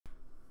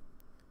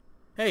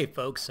Hey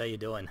folks, how you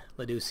doing?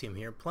 Laducium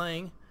here,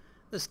 playing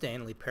the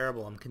Stanley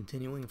Parable. I'm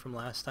continuing from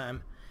last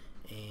time,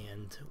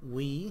 and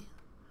we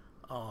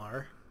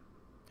are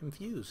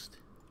confused.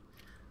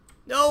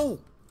 No!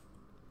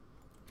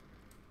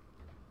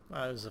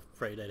 I was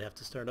afraid I'd have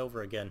to start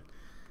over again.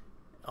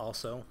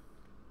 Also,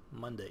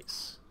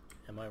 Mondays.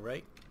 Am I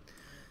right?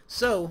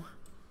 So,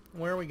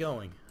 where are we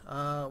going?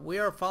 We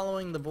are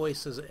following the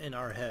voices in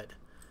our head,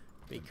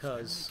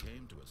 because Stanley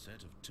came to a set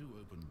of two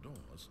open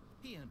doors.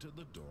 He entered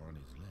the door on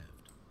his left.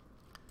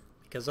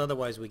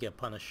 otherwise we get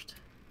punished.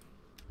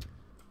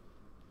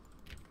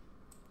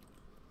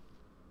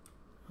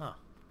 Huh.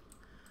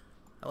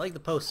 I like the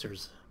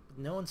posters, but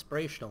no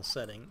inspirational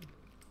sayings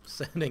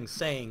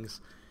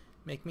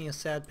make me a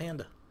sad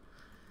panda.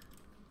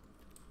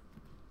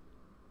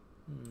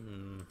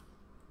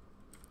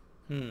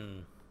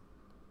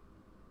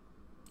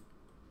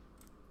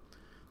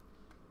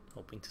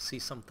 Hoping to see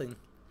something.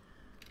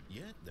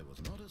 Yet there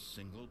was not a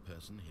single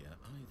person here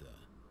either.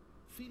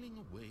 Feeling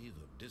a wave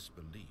of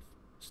disbelief,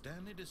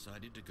 Stanley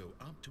decided to go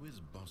up to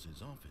his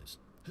boss's office,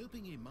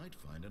 hoping he might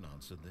find an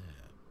answer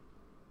there.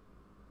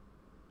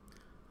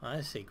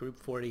 I see,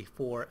 group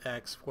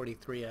 44X,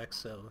 43X,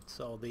 so it's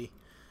all the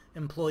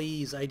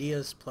employees'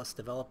 ideas plus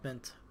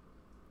development.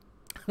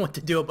 What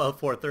to do about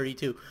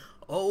 432?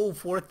 Oh,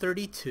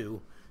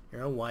 432.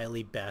 You're a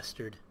wily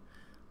bastard.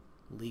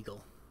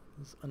 Legal.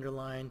 It's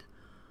underlined.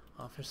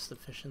 Office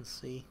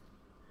efficiency.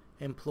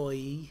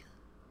 Employee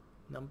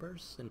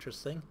numbers.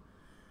 Interesting.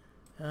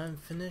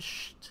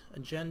 Unfinished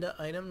agenda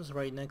items.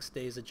 Right next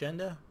day's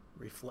agenda.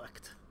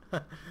 Reflect.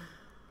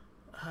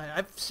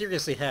 I've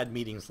seriously had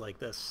meetings like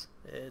this.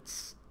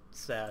 It's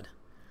sad.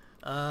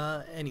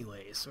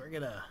 Anyways, we're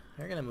gonna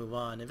move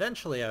on.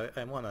 Eventually,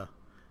 I want to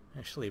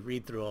actually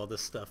read through all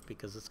this stuff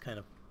because it's kind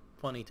of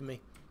funny to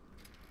me.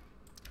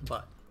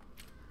 But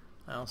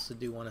I also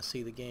do want to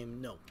see the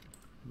game. No,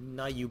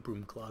 not you,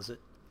 broom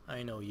closet.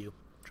 I know you,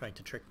 trying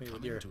to trick me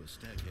with your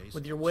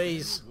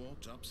ways. Stanley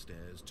walked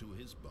upstairs to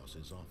his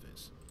boss's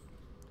office.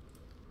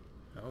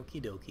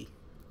 Okie dokie.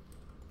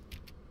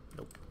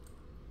 Nope.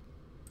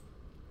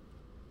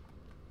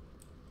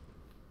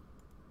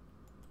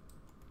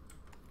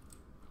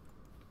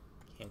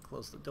 Can't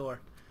close the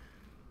door.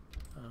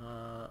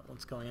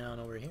 What's going on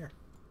over here?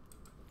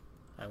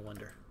 I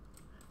wonder.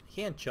 I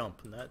can't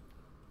jump, and that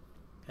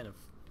kind of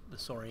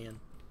disorients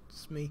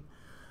me.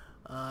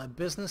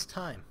 Business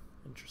time.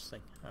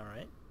 Interesting.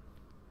 Alright.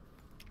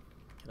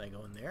 Can I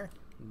go in there?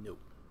 Nope.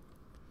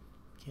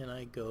 Can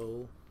I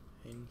go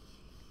in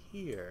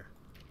here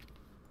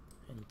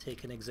and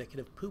take an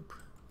executive poop?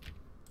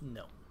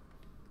 No.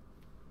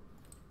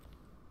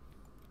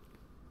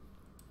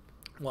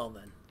 Well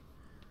then.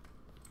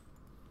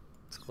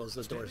 Let's close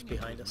the doors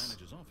behind us.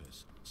 Manager's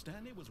office,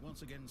 Stanley was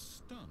once again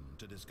stunned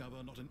to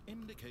discover not an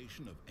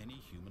indication of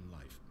any human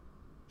life.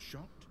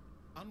 Shocked,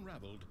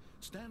 unraveled,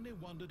 Stanley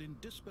wondered in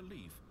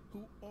disbelief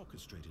who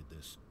orchestrated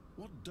this.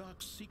 What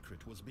dark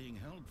secret was being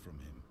held from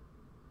him?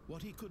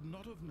 What he could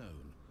not have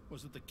known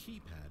was that the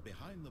keypad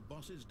behind the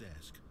boss's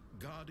desk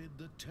guarded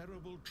the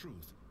terrible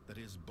truth that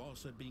his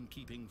boss had been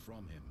keeping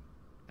from him.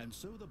 And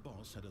so the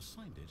boss had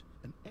assigned it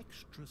an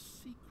extra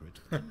secret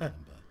PIN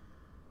number,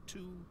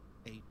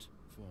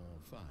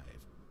 2845.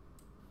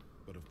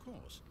 But of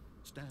course,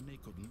 Stanley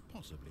couldn't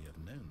possibly have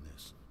known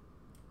this.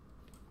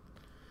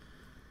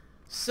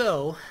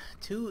 So,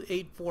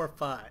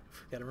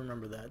 2845. Gotta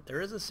remember that. There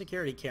is a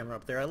security camera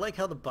up there. I like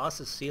how the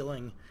boss's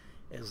ceiling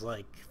is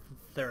like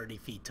 30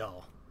 feet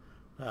tall.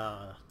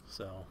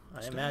 So,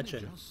 I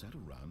imagine... just sat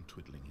around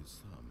twiddling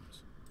his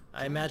thumbs.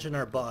 I imagine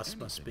our boss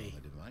must be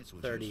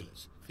 30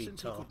 feet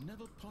tall. He could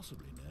never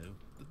possibly know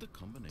that the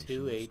combination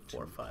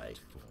 2845. was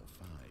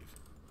 2845.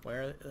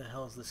 Where the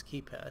hell is this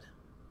keypad?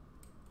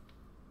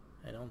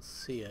 I don't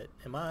see it.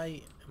 Am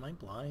I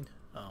blind?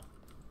 Oh.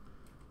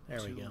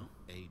 There we go.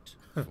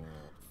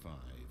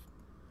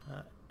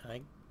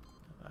 2845.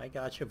 I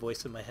got your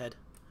voice in my head.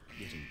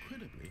 Yet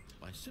incredibly,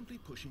 by simply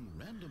pushing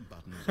random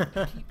buttons on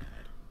the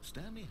keypad,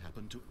 Stanley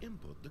happened to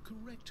input the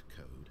correct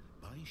code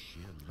by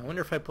sheer luck. I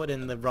wonder if I put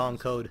in the wrong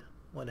code,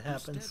 what He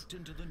happens? stepped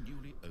into the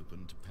newly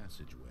opened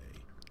passageway.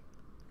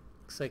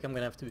 Looks like I'm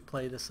gonna have to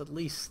play this at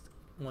least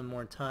one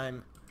more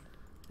time,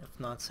 if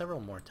not several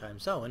more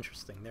times. Oh,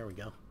 interesting. There we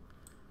go.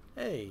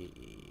 Hey.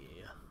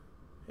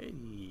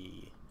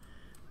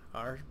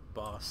 Our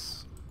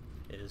boss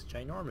is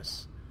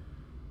ginormous.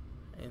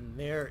 And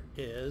there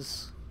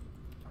is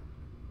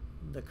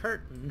the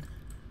curtain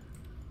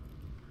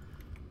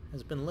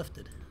has been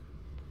lifted.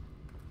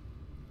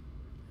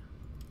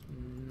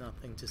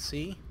 Nothing to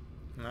see.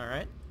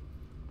 Alright.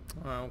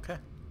 Okay.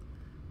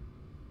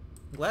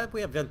 I'm glad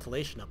we have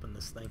ventilation up in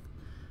this thing.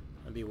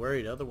 I'd be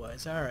worried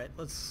otherwise. Alright,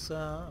 let's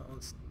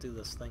do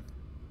this thing.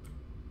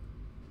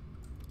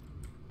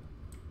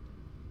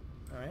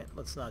 Alright,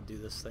 let's not do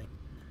this thing.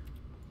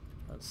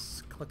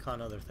 Let's click on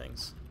other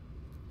things.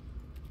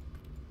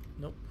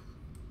 Nope.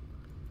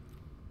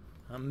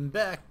 I'm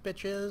back,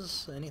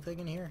 bitches. Anything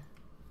in here?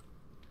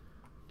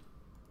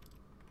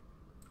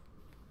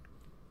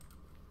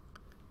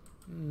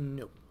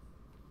 Nope.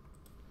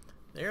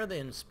 They're the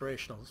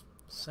inspirational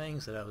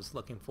sayings that I was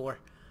looking for,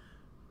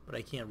 but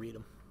I can't read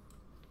them.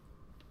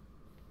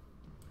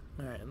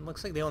 Alright, it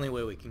looks like the only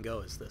way we can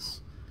go is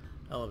this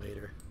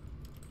elevator.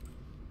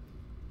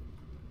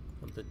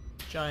 With the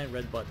giant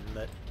red button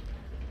that...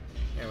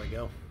 There we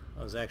go.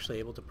 I was actually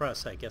able to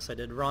press. I guess I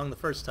did wrong the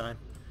first time.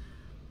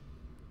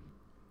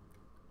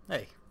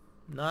 Hey,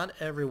 not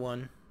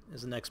everyone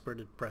is an expert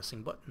at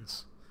pressing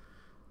buttons.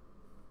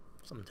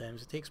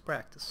 Sometimes it takes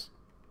practice.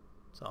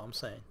 That's all I'm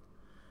saying.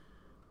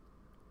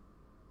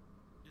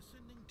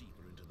 Descending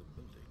deeper into the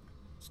building,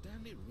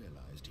 Stanley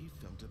realized he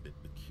felt a bit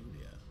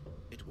peculiar.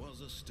 It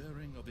was a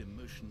stirring of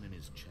emotion in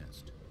his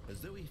chest, as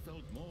though he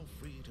felt more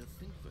free to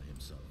think for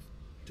himself,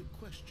 to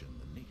question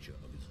the nature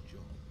of his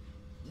job.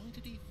 Why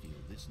did he feel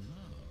this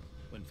now,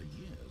 when for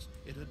years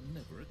it had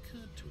never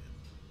occurred to him?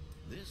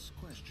 This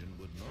question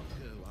would not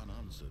go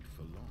unanswered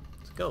for long.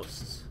 It's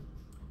ghosts.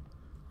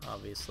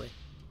 Obviously.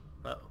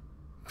 Uh-oh.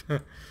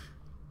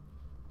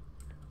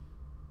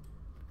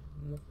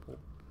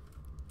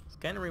 This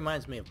kind of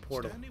reminds me of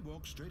Portal. Stanley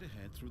walked straight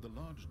ahead through the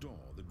large door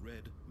that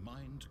read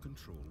Mind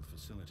Control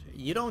Facility.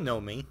 You don't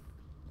know me.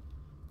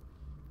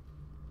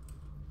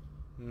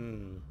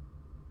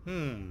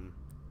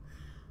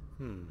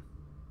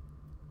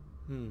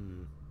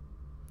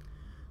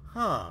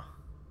 Huh.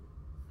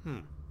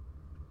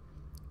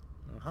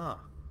 Uh-huh.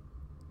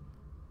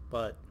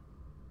 But,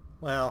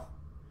 well,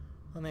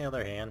 on the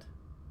other hand,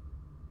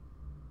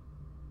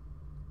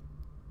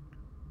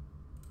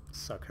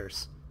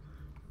 suckers.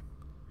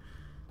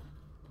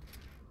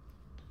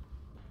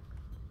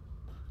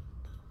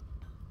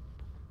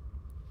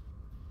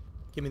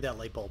 Give me that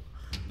light bulb.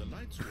 The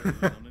lights were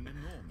on an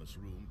enormous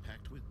room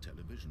packed with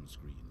television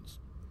screens.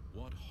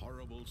 What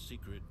horrible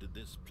secret did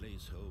this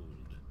place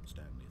hold?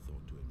 Stanley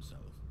thought to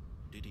himself.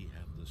 Did he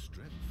have the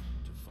strength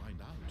to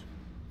find out?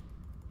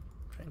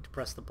 I'm trying to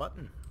press the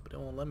button, but it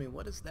won't let me.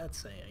 What does that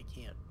say? I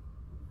can't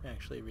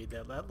actually read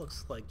that. That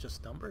looks like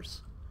just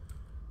numbers.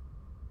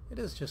 It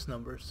is just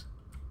numbers.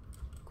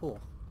 Cool.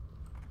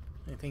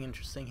 Anything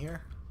interesting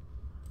here?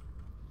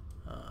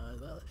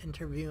 The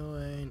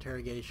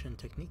interrogation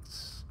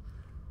techniques.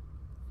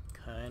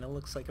 Kinda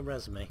looks like a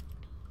resume.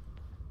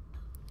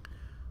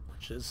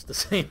 Which is the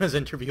same as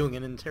interviewing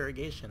an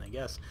interrogation, I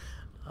guess.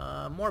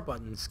 More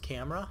buttons.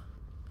 Camera.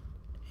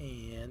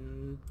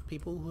 And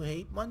people who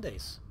hate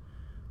Mondays.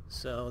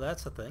 So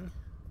that's a thing.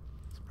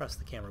 Let's press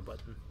the camera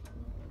button.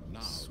 Now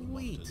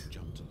Sweet.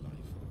 jumped to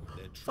life.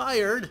 Their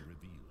Fired? traces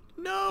revealed.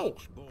 No!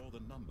 Each bore the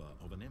number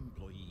of an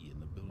employee in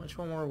the building. Which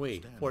one were we?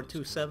 Stanley's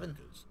 427?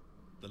 coworkers.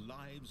 The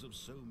lives of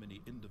so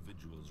many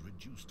individuals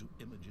reduced to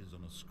images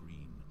on a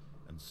screen.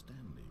 And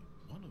Stanley,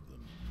 one of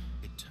them,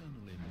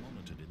 eternally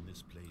monitored in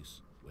this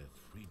place where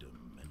freedom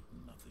meant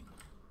nothing.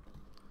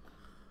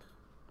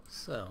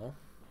 So...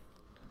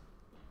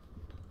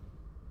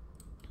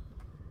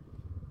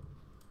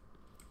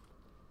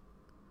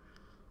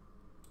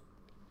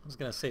 I was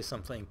going to say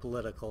something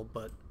political,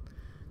 but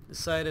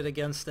decided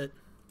against it.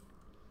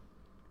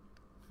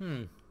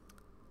 Where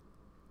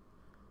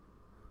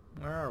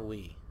are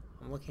we?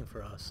 I'm looking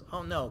for us.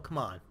 Oh no, come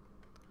on. I'm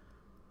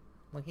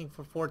looking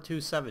for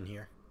 427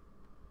 here.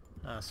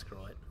 Ah,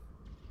 screw it.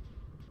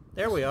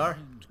 There we are.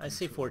 I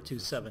see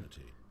 427.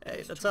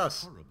 Hey, that's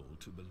us. Horrible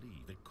to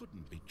believe. It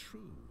couldn't be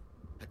true.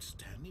 Had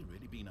Stanley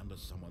really been under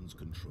someone's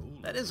control?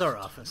 That is our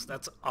office.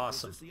 That's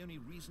awesome. Was this the only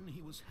reason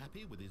he was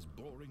happy with his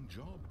boring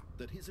job?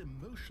 That his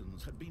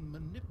emotions had been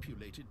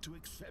manipulated to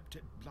accept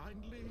it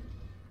blindly?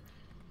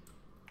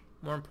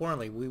 More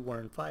importantly, we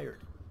weren't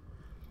fired.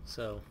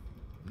 So,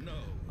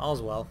 No.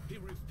 all's well. He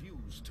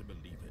refused to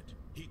believe it.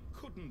 He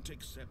couldn't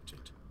accept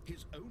it.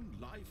 His own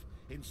life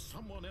in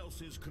someone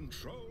else's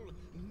control?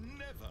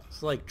 Never.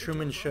 It's like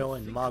Truman Show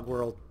and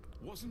Mogworld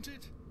Wasn't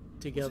it?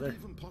 together. Was it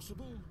even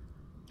possible?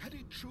 Had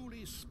he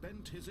truly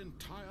spent his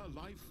entire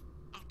life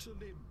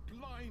utterly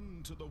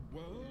blind to the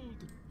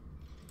world?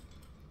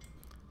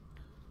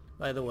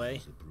 By the way,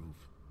 The proof,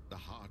 the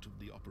heart of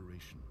the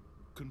operation,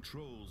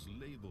 controls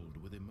labeled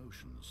with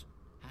emotions,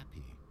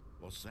 happy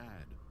or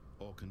sad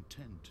or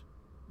content,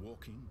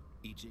 walking,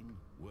 eating,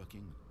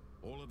 working,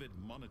 all of it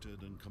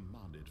monitored and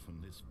commanded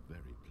from this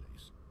very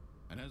place.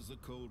 And as the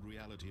cold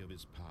reality of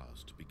his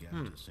past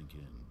began to sink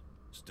in,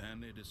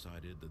 Stanley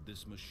decided that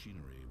this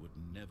machinery would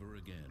never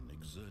again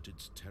exert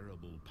its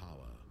terrible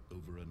power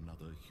over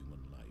another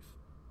human life.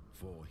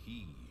 For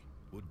he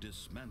would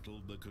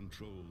dismantle the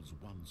controls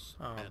once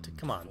and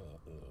come on. for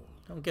all.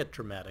 Don't get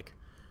dramatic.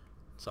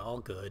 It's all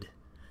good.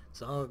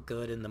 It's all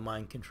good in the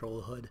mind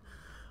control hood.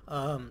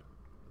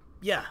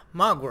 Yeah,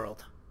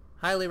 Mogworld.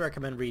 Highly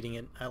recommend reading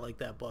it. I like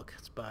that book.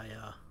 It's by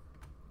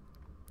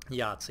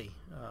Yahtzee,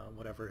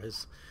 whatever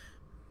his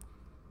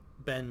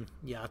Ben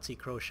Yahtzee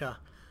Croshaw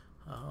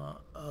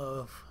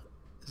of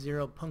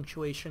Zero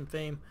Punctuation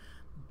fame.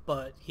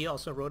 But he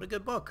also wrote a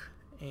good book,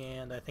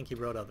 and I think he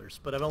wrote others.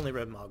 But I've only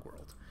read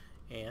Mogworld,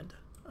 and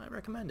I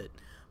recommend it.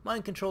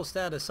 Mind control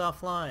status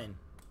offline.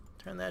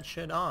 Turn that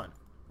shit on,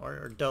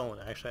 or don't.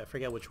 Actually, I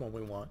forget which one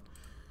we want.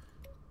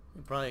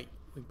 We probably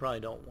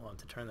don't want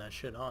to turn that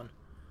shit on.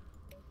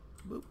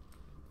 Boop.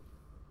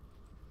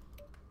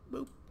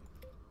 Boop.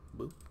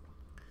 Boop.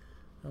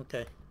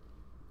 Okay.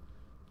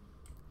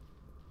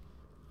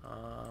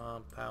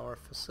 Power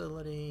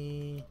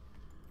facility.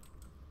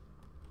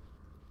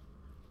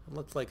 It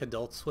looks like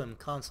Adult Swim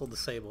console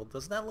disabled.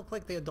 Doesn't that look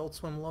like the Adult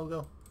Swim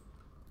logo?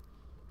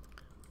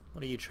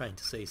 What are you trying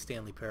to say,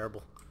 Stanley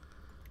Parable?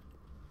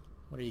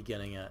 What are you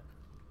getting at?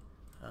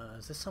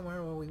 Is this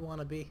somewhere where we want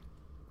to be?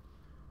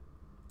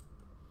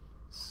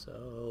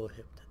 So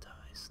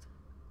hypnotized.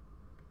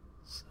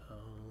 So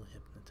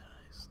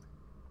hypnotized.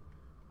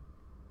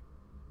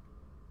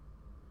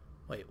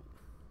 Wait.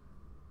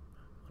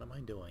 What am I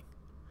doing?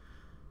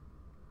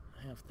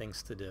 I have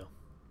things to do.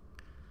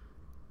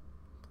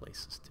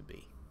 Places to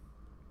be.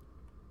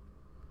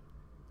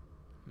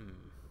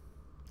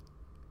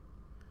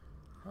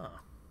 Huh.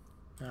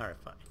 Alright,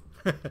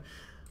 fine.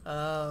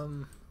 I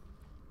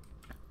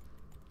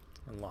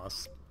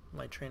lost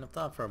my train of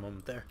thought for a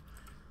moment there.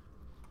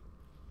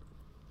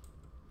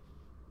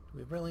 Do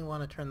we really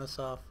want to turn this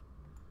off?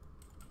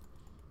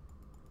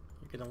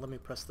 You're gonna let me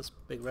press this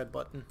big red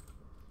button?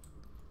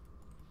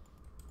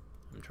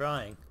 I'm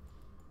trying.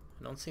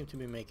 I don't seem to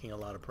be making a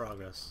lot of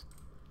progress.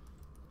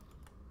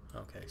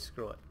 Okay,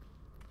 screw it.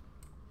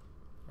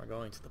 We're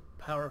going to the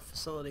power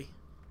facility.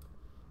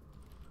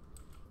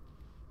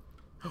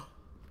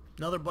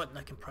 Another button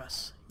I can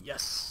press.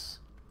 Yes!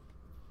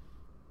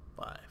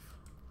 5.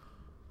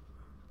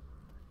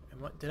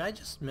 And what, did I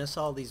just miss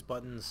all these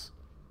buttons?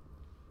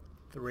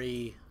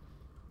 3.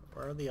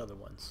 Where are the other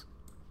ones?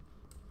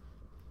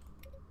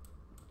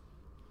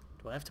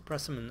 Do I have to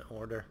press them in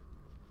order?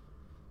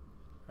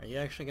 Are you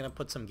actually going to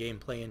put some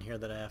gameplay in here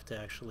that I have to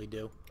actually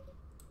do?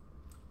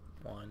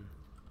 1,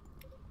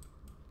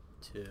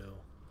 2.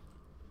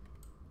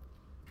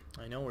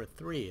 I know where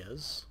 3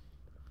 is.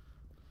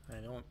 I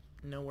don't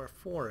know where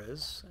 4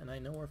 is, and I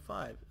know where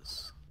 5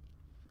 is.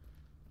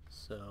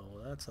 So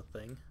that's a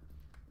thing.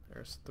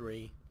 There's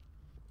 3.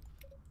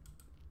 Do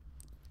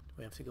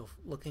we have to go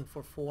looking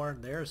for 4?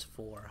 There's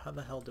 4. How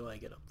the hell do I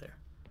get up there?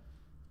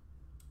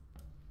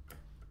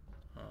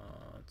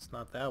 It's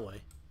not that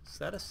way. Is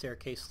that a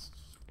staircase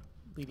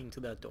leading to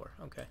that door?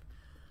 Okay.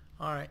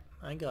 Alright,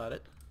 I got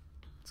it.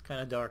 It's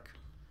kind of dark.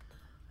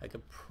 I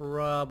could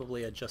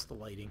probably adjust the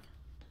lighting.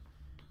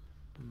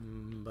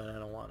 But I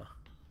don't wanna.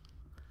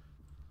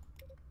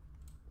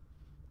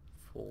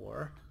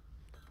 4.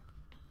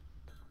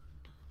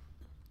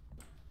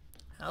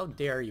 How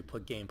dare you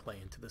put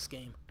gameplay into this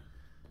game?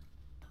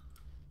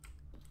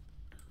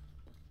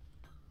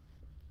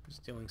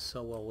 Just doing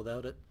so well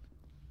without it.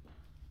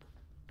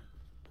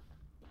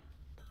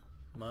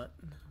 But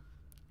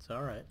it's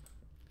alright.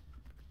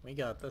 We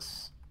got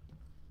this.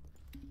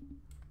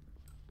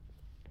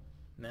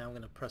 Now I'm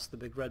gonna press the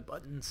big red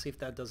button and see if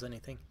that does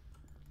anything.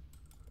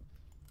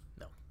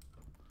 No.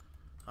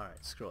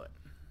 Alright, screw it.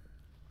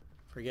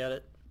 Forget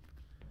it.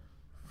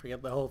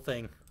 Forget the whole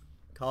thing.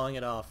 Calling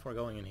it off. We're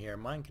going in here.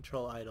 Mind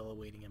control idle,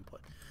 awaiting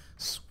input.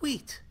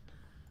 Sweet!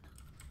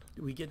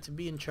 Do we get to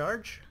be in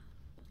charge?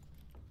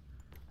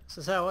 This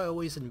is how I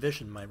always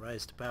envisioned my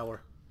rise to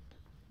power.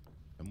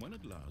 And when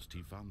at last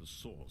he found the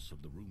source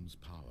of the room's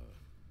power,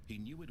 he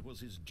knew it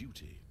was his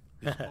duty,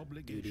 his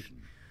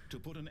obligation, to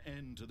put an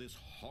end to this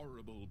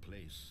horrible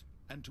place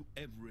and to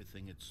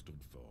everything it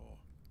stood for.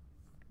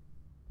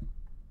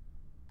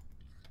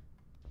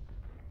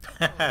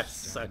 Oh,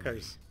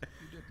 Suckers.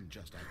 You didn't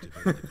just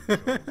activate the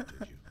controls,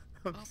 did you?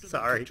 I'm After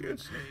sorry. After you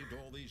enslaved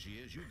all these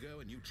years, you go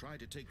and you try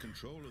to take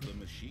control of the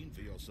machine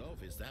for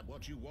yourself. Is that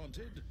what you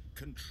wanted?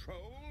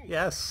 Control?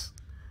 Yes.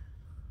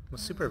 I'm a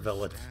super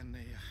villain.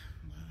 Stanley,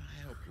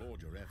 I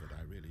applaud your effort,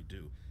 I really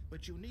do.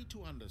 But you need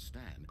to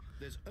understand,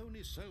 there's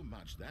only so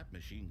much that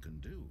machine can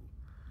do.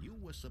 You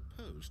were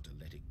supposed to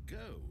let it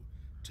go,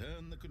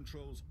 turn the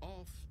controls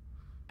off,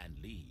 and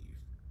leave.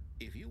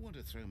 If you want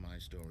to throw my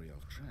story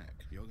off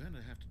track, you're going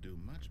to have to do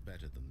much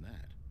better than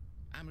that.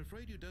 I'm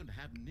afraid you don't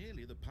have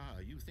nearly the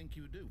power you think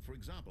you do. For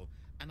example,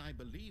 and I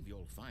believe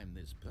you'll find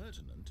this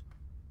pertinent,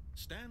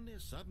 Stanley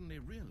suddenly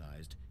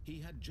realized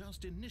he had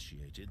just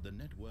initiated the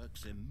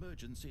network's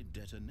emergency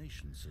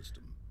detonation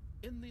system.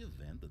 In the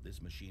event that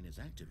this machine is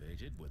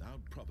activated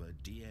without proper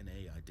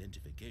DNA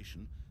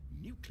identification,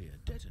 nuclear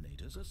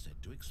detonators are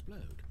set to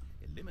explode,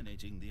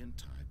 eliminating the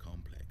entire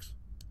complex.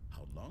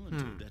 How long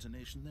until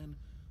detonation then?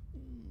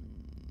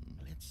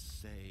 Let's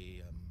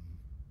say,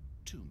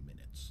 2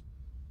 minutes.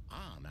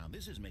 Ah, now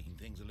this is making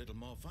things a little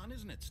more fun,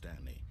 isn't it,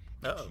 Stanley?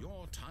 It's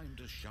your time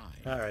to shine.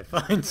 Alright,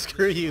 fine.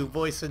 Screw you,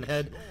 voice and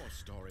head. Your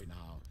story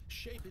now.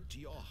 Shape it to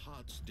your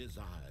heart's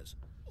desires.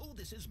 Oh,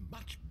 this is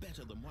much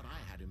better than what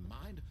I had in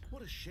mind.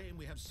 What a shame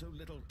we have so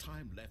little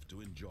time left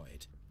to enjoy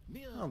it.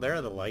 Mere there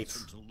are the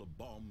lights. until the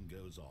bomb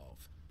goes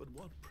off. But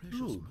what precious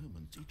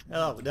moments each one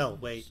Oh, no,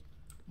 has. wait.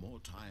 More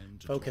time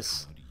to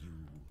Focus. talk about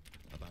you,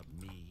 about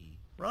me.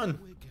 Run.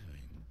 Where we're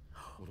going.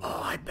 What Oh,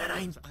 all I the bet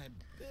plans.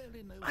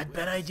 barely know I where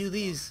bet I to do start.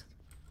 these.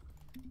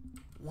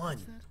 1,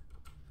 What's that?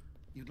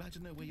 You'd like to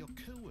know where your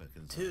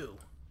co-workers are? 2.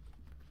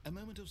 A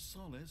moment of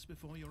solace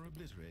before you're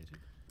obliterated.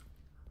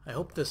 I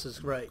hope this is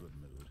I'm in a right. Good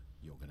mood.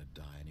 You're gonna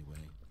die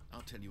anyway.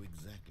 I'll tell you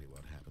exactly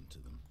what happened to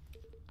them.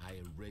 I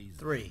erased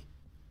 3. them.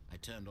 I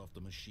turned off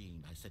the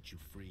machine. I set you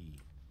free.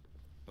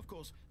 Of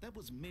course, that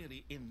was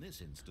merely in this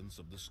instance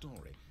of the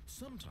story.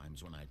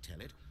 Sometimes when I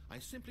tell it, I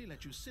simply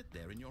let you sit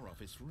there in your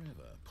office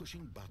forever,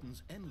 pushing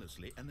buttons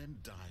endlessly and then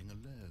dying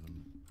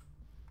alone.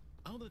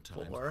 Other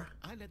times, 4.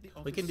 I let the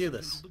office We can do sink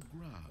this. into the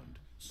ground,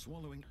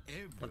 swallowing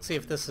everyone. Let's see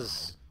if this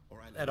is or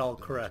I let at it all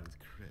burn to correct.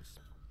 a crisp.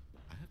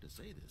 I have to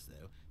say this,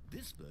 though.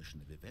 This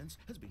version of events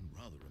has been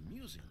rather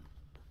amusing.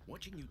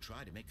 Watching you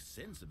try to make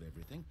sense of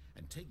everything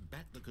and take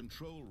back the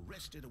control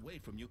wrested away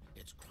from you,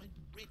 it's quite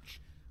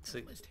rich. I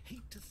almost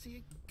hate to see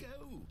it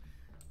go.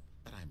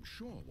 But I'm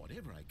sure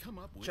whatever I come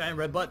up with... Giant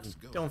red button.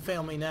 Don't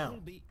fail me now. ...will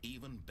be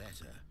even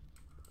better.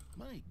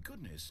 My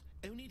goodness,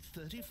 only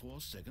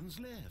 34 seconds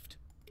left.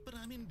 But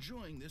I'm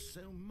enjoying this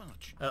so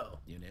much. Uh-oh.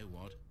 You know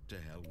what? To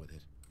hell with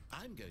it.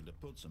 I'm going to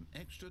put some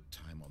extra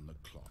time on the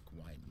clock.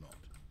 Why not?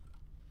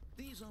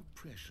 These are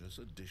precious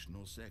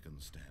additional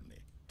seconds,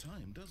 Stanley.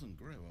 Time doesn't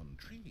grow on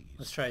trees.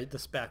 Let's try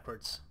this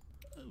backwards.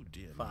 Oh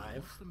dear me, 5.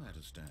 what's the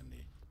matter,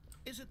 Stanley?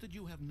 Is it that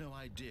you have no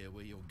idea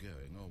where you're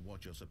going or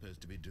what you're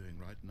supposed to be doing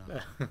right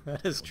now?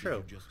 That is or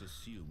true. Did you just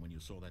assume when you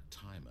saw that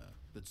timer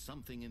that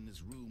something in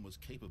this room was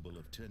capable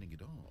of turning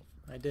it off?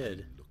 I did.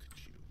 mean, look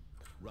at you,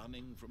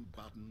 running from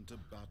button to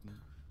button,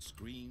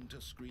 screen to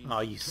screen.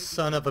 Oh, you taking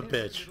son of a every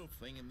bitch. little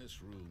thing in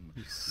this room.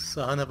 You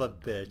son of a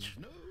bitch.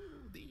 No,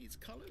 these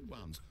colored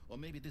ones, or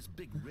maybe this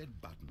big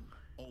red button,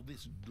 or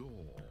this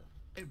door.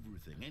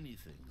 Everything,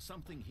 anything,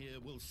 something here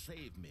will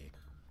save me.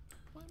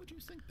 Why would you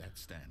think that,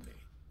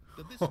 Stanley?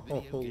 That this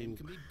video game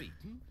can be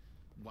beaten?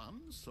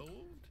 Won?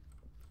 Solved?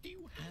 Do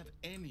you have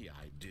any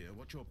idea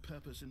what your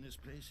purpose in this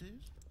place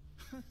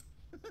is?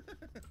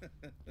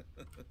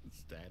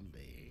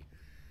 Stanley,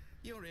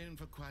 you're in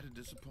for quite a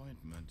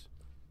disappointment.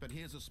 But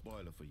here's a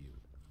spoiler for you.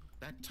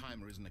 That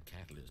timer isn't a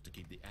catalyst to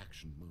keep the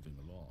action moving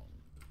along.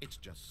 It's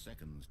just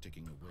seconds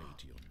ticking away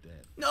to your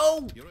death.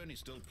 No! You're only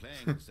still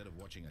playing instead of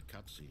watching a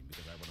cutscene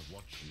because I want to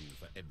watch you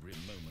for every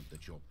moment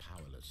that you're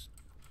powerless.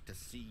 To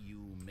see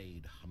you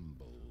made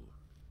humble.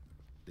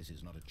 This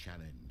is not a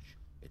challenge.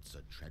 It's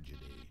a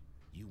tragedy.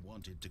 You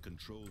wanted to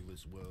control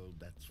this world,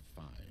 that's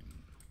fine.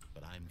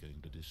 But I'm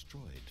going to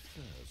destroy it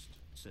first,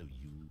 so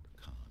you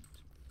can't.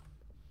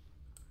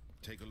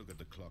 Take a look at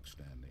the clock,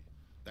 Stanley.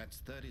 That's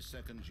 30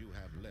 seconds you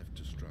have left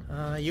to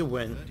struggle. You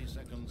win. 30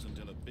 seconds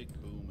until a big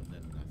boom and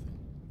then nothing.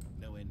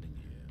 No ending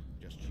here,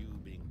 just you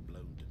being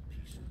blown to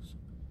pieces.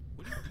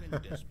 Will you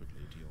cling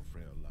desperately to your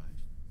frail life,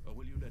 or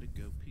will you let it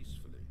go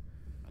peacefully?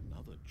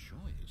 Another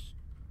choice.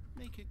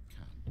 Make it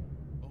count,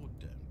 or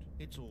don't.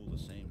 It's all the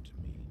same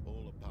to me,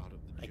 all a part of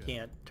the I journey.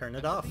 can't turn it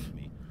And off. believe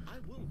me, I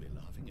will be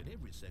laughing at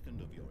every second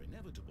of your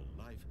inevitable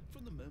life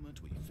from the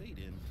moment we fade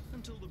in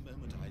until the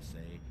moment I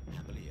say,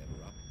 happily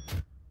ever up.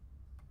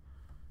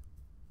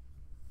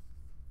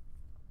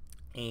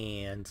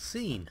 And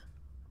scene.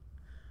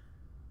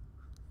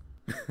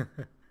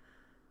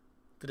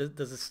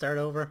 Does it start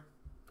over?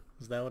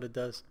 Is that what it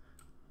does?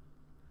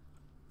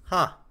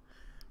 Huh.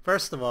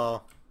 First of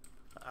all,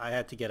 I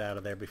had to get out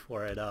of there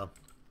before it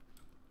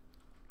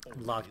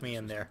locked me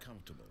in there.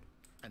 Uncomfortable.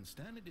 And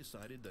Stanley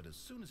decided that as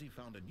soon as he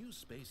found a new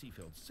space he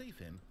felt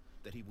safe in,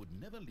 that he would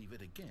never leave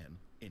it again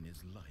in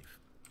his life.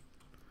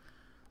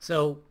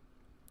 So,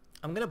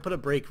 I'm going to put a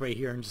break right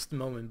here in just a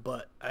moment,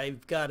 but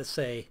I've got to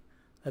say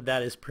that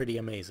that is pretty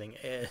amazing.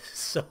 It's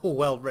so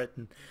well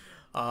written,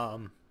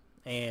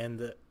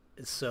 and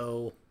it's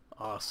so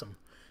awesome.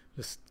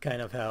 Just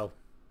kind of how,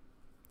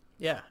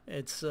 yeah,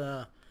 it's,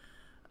 I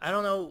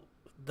don't know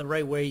the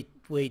right way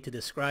to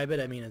describe it.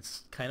 I mean,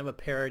 it's kind of a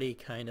parody,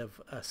 kind of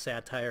a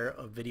satire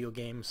of video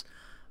games.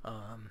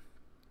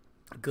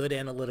 Good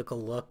analytical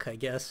look, I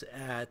guess,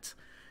 at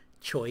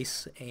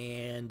choice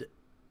and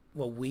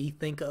what we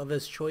think of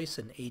as choice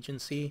and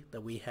agency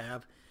that we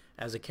have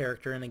as a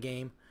character in a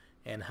game,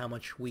 and how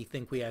much we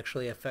think we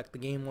actually affect the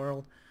game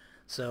world.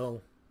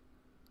 So,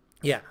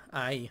 yeah,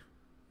 I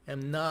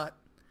am not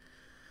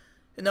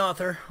an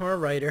author or a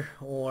writer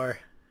or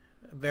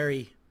a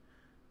very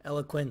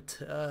eloquent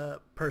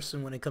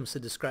person when it comes to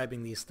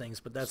describing these things,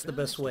 but that's the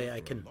best way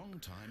I can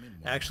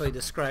actually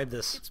describe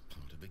this. It's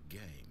part of a game.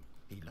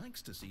 He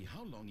likes to see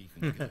how long he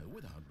can go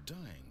without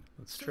dying.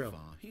 That's so true.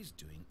 Far, he's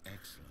doing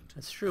excellent.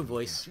 That's true,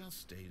 voice. If he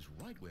just stays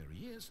right where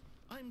he is,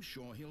 I'm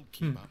sure he'll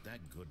keep up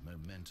that good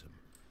momentum.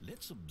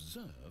 Let's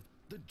observe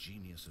the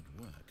genius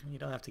at work. You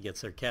don't have to get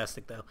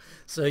sarcastic, though.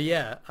 So,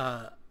 yeah,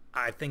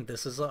 I think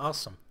this is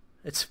awesome.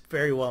 It's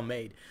very well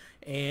made,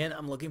 and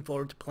I'm looking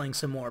forward to playing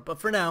some more. But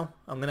for now,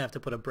 I'm going to have to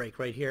put a break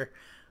right here.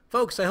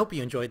 Folks, I hope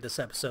you enjoyed this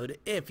episode.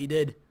 If you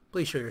did,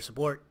 please show your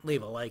support,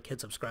 leave a like, hit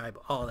subscribe,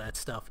 all that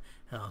stuff.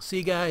 And I'll see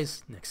you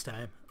guys next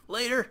time.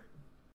 Later!